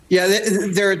Yeah,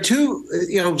 there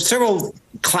are several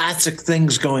classic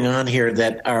things going on here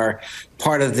that are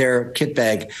part of their kit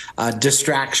bag.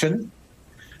 Distraction.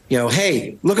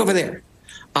 Hey, look over there.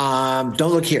 Don't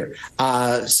look here.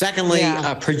 Secondly,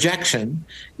 projection.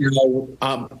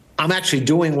 I'm actually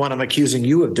doing what I'm accusing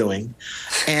you of doing.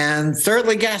 And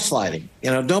thirdly, gaslighting.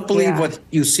 Don't believe what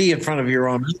you see in front of your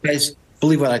own eyes.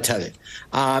 Believe what I tell you.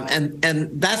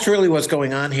 And that's really what's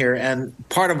going on here. And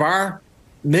part of our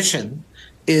mission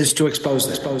is to expose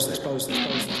this.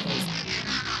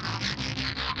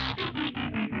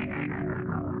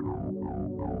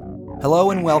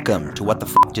 Hello and welcome to What the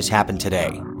F*** Just Happened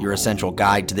Today, your essential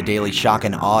guide to the daily shock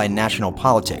and awe in national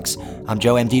politics. I'm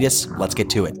Joe Amditis. Let's get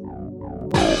to it.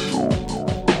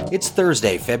 It's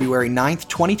Thursday, February 9th,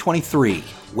 2023.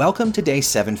 Welcome to day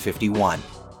 751.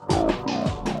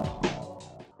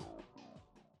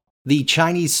 The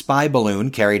Chinese spy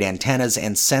balloon carried antennas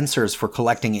and sensors for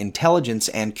collecting intelligence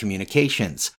and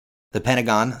communications. The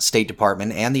Pentagon, State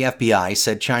Department, and the FBI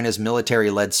said China's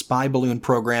military-led spy balloon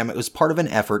program was part of an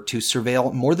effort to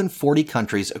surveil more than 40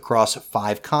 countries across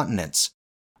 5 continents.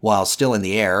 While still in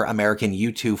the air, American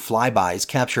U-2 flybys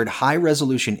captured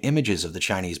high-resolution images of the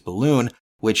Chinese balloon,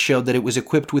 which showed that it was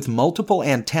equipped with multiple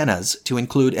antennas to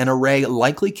include an array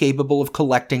likely capable of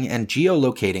collecting and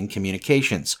geolocating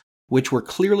communications, which were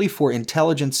clearly for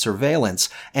intelligence surveillance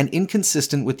and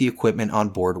inconsistent with the equipment on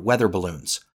board weather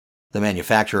balloons. The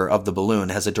manufacturer of the balloon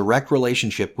has a direct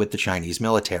relationship with the Chinese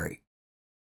military.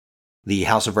 The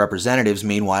House of Representatives,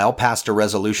 meanwhile, passed a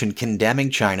resolution condemning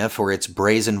China for its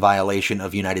brazen violation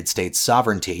of United States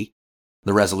sovereignty.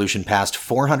 The resolution passed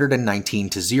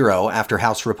 419-0 after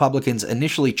House Republicans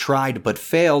initially tried but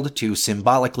failed to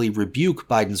symbolically rebuke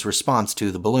Biden's response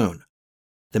to the balloon.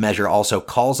 The measure also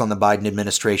calls on the Biden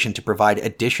administration to provide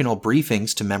additional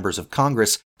briefings to members of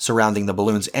Congress surrounding the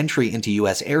balloon's entry into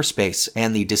U.S. airspace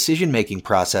and the decision-making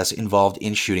process involved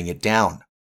in shooting it down.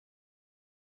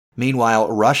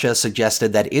 Meanwhile, Russia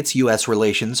suggested that its U.S.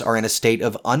 relations are in a state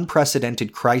of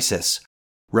unprecedented crisis.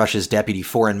 Russia's deputy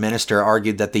foreign minister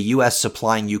argued that the U.S.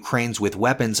 supplying Ukraine with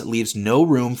weapons leaves no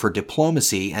room for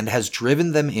diplomacy and has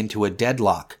driven them into a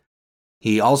deadlock.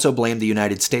 He also blamed the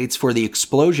United States for the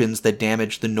explosions that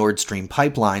damaged the Nord Stream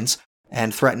pipelines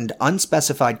and threatened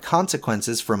unspecified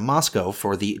consequences from Moscow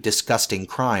for the disgusting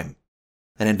crime.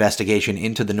 An investigation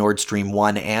into the Nord Stream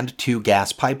 1 and 2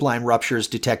 gas pipeline ruptures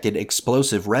detected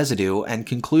explosive residue and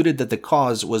concluded that the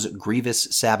cause was grievous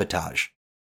sabotage.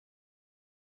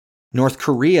 North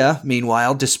Korea,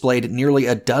 meanwhile, displayed nearly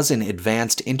a dozen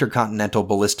advanced intercontinental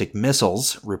ballistic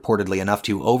missiles, reportedly enough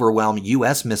to overwhelm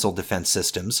U.S. missile defense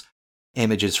systems.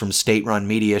 Images from state-run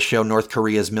media show North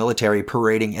Korea's military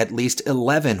parading at least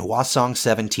 11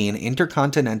 Hwasong-17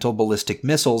 intercontinental ballistic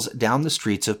missiles down the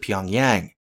streets of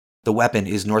Pyongyang. The weapon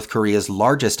is North Korea's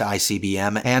largest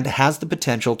ICBM and has the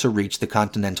potential to reach the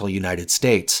continental United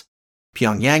States.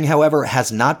 Pyongyang, however,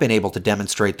 has not been able to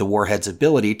demonstrate the warhead's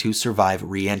ability to survive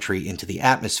re-entry into the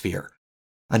atmosphere.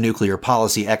 A nuclear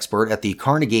policy expert at the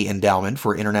Carnegie Endowment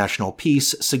for International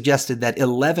Peace suggested that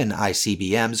 11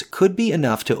 ICBMs could be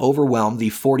enough to overwhelm the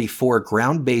 44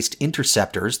 ground-based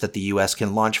interceptors that the U.S.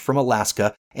 can launch from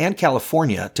Alaska and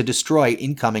California to destroy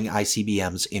incoming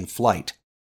ICBMs in flight.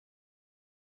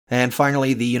 And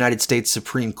finally, the United States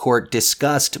Supreme Court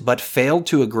discussed but failed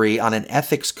to agree on an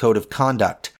ethics code of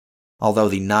conduct. Although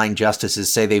the 9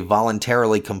 justices say they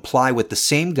voluntarily comply with the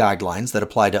same guidelines that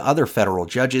apply to other federal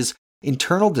judges,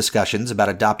 internal discussions about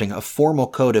adopting a formal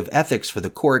code of ethics for the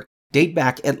court date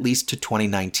back at least to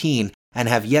 2019 and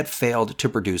have yet failed to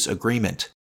produce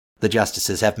agreement. The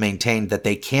justices have maintained that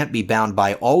they can't be bound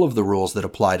by all of the rules that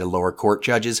apply to lower court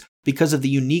judges because of the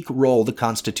unique role the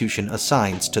Constitution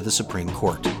assigns to the Supreme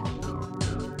Court.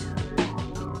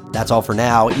 That's all for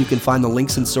now. You can find the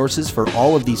links and sources for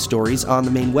all of these stories on the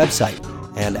main website.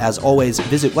 And as always,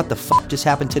 visit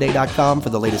whatthefjusthappenedtoday.com for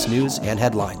the latest news and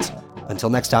headlines. Until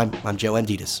next time, I'm Joe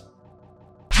Amditis.